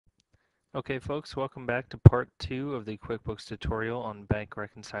Okay, folks, welcome back to part 2 of the QuickBooks tutorial on bank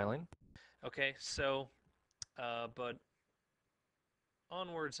reconciling. Okay, but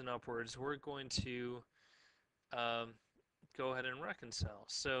onwards and upwards, we're going to um, go ahead and reconcile.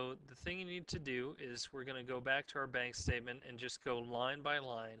 So the thing you need to do is we're going to go back to our bank statement and just go line by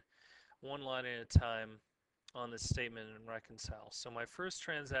line, one line at a time on the statement and reconcile. So my first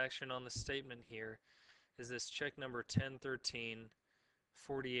transaction on the statement here is this check number 1013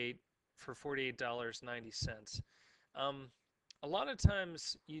 48 for $48.90. Um, a lot of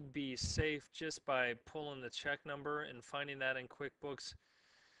times you'd be safe just by pulling the check number and finding that in QuickBooks,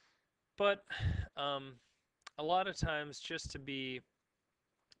 but um, a lot of times just to be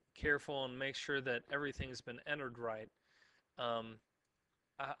careful and make sure that everything's been entered right, um,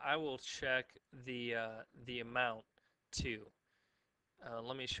 I will check the amount too.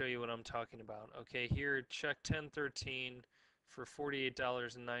 Let me show you what I'm talking about. Okay, here check 1013 for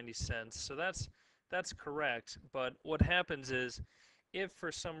 $48.90. So that's correct, but what happens is if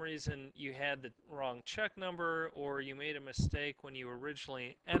for some reason you had the wrong check number or you made a mistake when you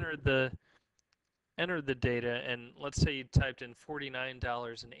originally entered the data, and let's say you typed in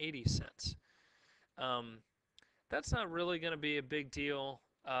 $49.80, um, that's not really going to be a big deal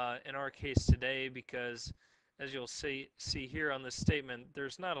in our case today because as you'll see here on this statement,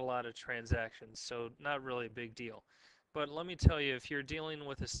 there's not a lot of transactions, so not really a big deal. But let me tell you, if you're dealing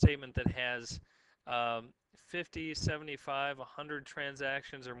with a statement that has 50, 75, 100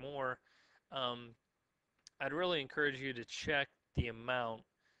 transactions or more, um, I'd really encourage you to check the amount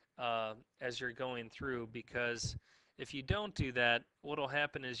as you're going through, because if you don't do that, what will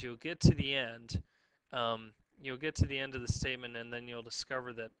happen is um, you'll get to the end of the statement, and then you'll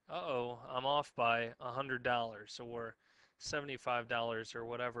discover that, uh-oh, I'm off by $100 or $75 or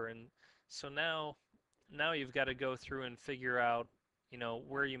whatever, and so now you've got to go through and figure out,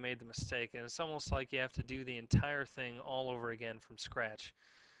 where you made the mistake, and it's almost like you have to do the entire thing all over again from scratch.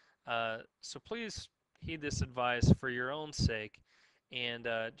 So please heed this advice for your own sake, and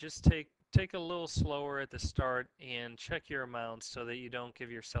just take a little slower at the start and check your amounts so that you don't give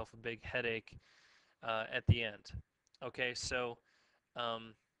yourself a big headache at the end. Okay, so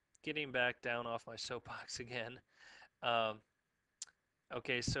um, getting back down off my soapbox again. Um,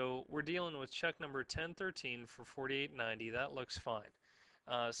 okay, so we're dealing with check number 1013 for $48.90. That looks fine.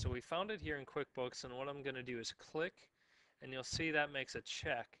 So we found it here in QuickBooks, and what I'm going to do is click, and you'll see that makes a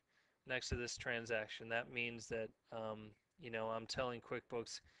check next to this transaction. That means that I'm telling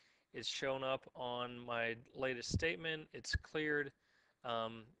QuickBooks it's shown up on my latest statement, it's cleared,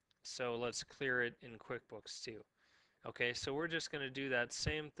 um, so let's clear it in QuickBooks too. Okay, so we're just going to do that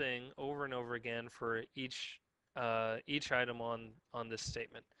same thing over and over again for each item on this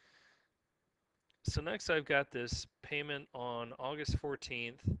statement. So next I've got this payment on August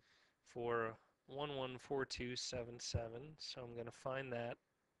 14th for 114277. So I'm going to find that.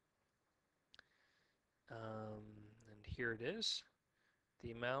 And here it is. The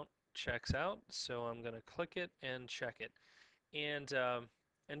amount checks out, so I'm going to click it and check it. And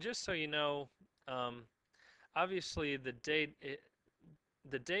just so you know, um, obviously the date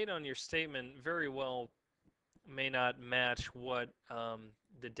on your statement very well may not match what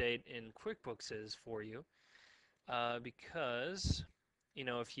the date in QuickBooks is for you, because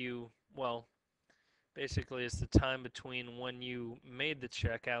if you, well, basically it's the time between when you made the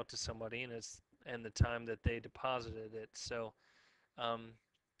check out to somebody and the time that they deposited it. So um,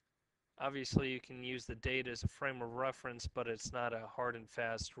 obviously you can use the date as a frame of reference, but it's not a hard and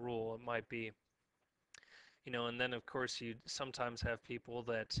fast rule. It might be, and then of course you sometimes have people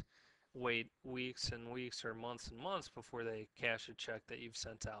that wait weeks and weeks or months and months before they cash a check that you've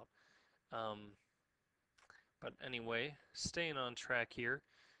sent out. Um, but anyway, staying on track here.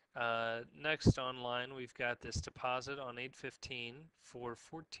 Next online, we've got this deposit on 8/15 for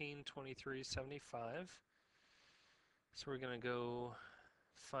 $1423.75. So we're going to go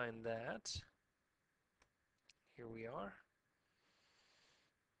find that. Here we are.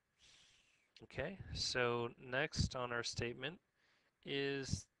 Okay, so next on our statement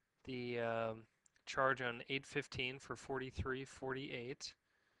is the charge on 8/15 for $43.48.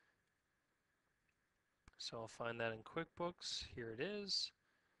 So I'll find that in QuickBooks. Here it is,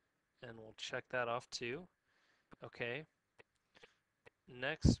 and we'll check that off too. Okay,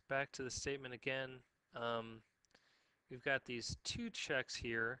 next back to the statement again. Um, we've got these two checks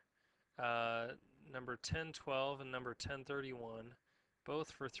here, uh, number 1012 and number 1031,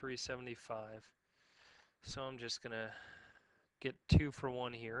 both for $375. So I'm just going to get 2 for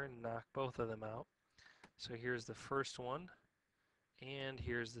 1 here and knock both of them out. So here's the first one, and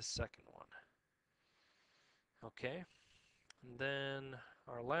here's the second one. Okay, and then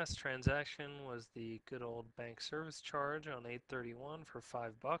Our last transaction was the good old bank service charge on 8/31 for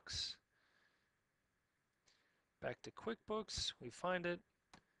 $5. Back to QuickBooks, we find it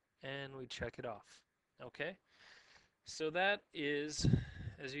and we check it off. Okay, so that is,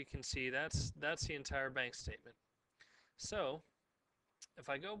 as you can see, that's the entire bank statement. So if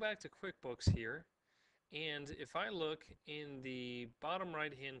I go back to QuickBooks here, and if I look in the bottom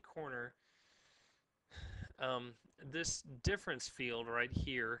right hand corner, this difference field right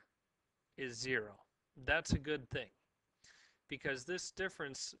here is 0. That's a good thing, because this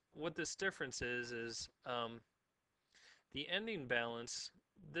difference, what this difference is the ending balance.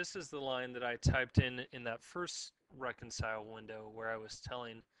 This is the line that I typed in that first reconcile window where I was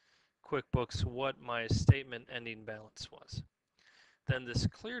telling QuickBooks what my statement ending balance was. Then this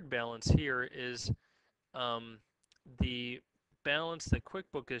cleared balance here is the balance that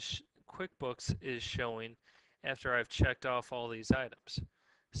QuickBooks is showing after I've checked off all these items.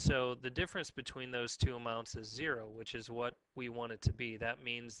 So the difference between those two amounts is 0, which is what we want it to be. That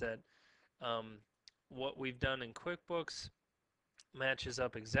means that um, what we've done in QuickBooks matches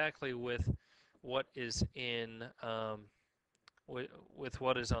up exactly with what is in with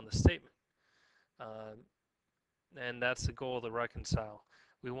what is on the statement, uh, and that's the goal of the reconcile.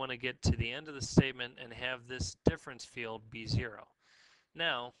 We want to get to the end of the statement and have this difference field be 0.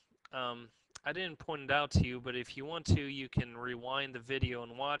 Now, I didn't point it out to you, but if you want to, you can rewind the video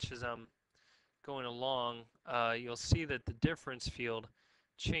and watch as I'm going along. You'll see that the difference field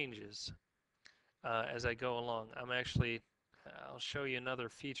changes as I go along. I'll show you another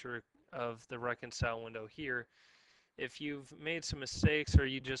feature of the reconcile window here. If you've made some mistakes or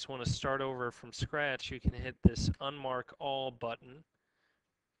you just want to start over from scratch, you can hit this unmark all button,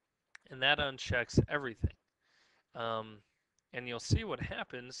 and that unchecks everything. Um, and you'll see what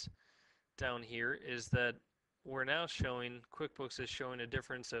happens down here is that we're now showing, QuickBooks is showing a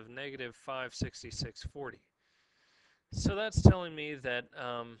difference of negative 566.40. So that's telling me that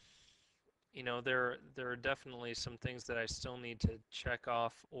you know, there are definitely some things that I still need to check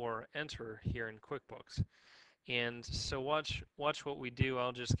off or enter here in QuickBooks. And so watch what we do.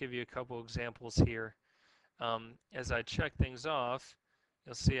 I'll just give you a couple examples here. As I check things off,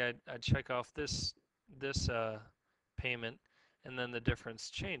 you'll see I check off this payment, and then the difference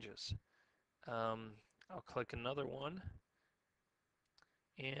changes. I'll click another one,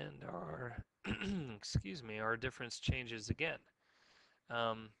 and our excuse me, our difference changes again.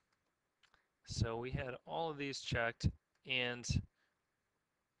 So we had all of these checked, and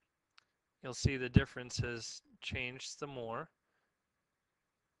you'll see the difference has changed some more.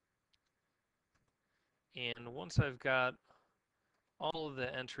 And once I've got all of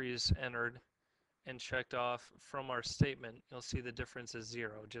the entries entered and checked off from our statement, you'll see the difference is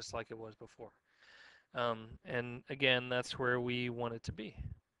 0, just like it was before. And again, that's where we want it to be.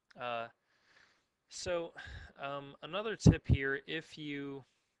 So another tip here, if you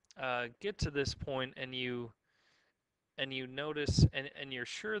get to this point and you notice and you're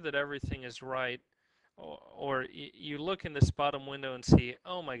sure that everything is right, or you look in this bottom window and see,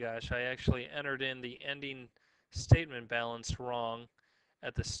 oh my gosh, I actually entered in the ending statement balance wrong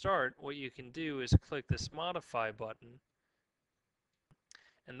at the start, what you can do is click this modify button,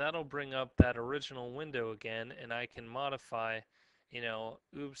 and that'll bring up that original window again, and I can modify, you know,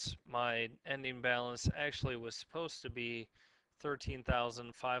 oops, my ending balance actually was supposed to be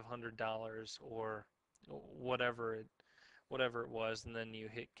 $13,500 or whatever it was, and then you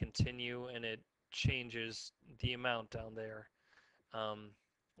hit continue and it changes the amount down there.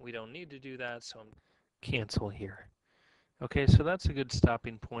 We don't need to do that, so I'm cancel here. Okay, so that's a good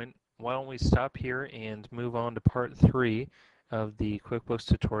stopping point. Why don't we stop here and move on to part 3 of the QuickBooks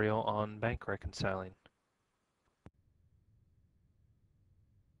tutorial on bank reconciling.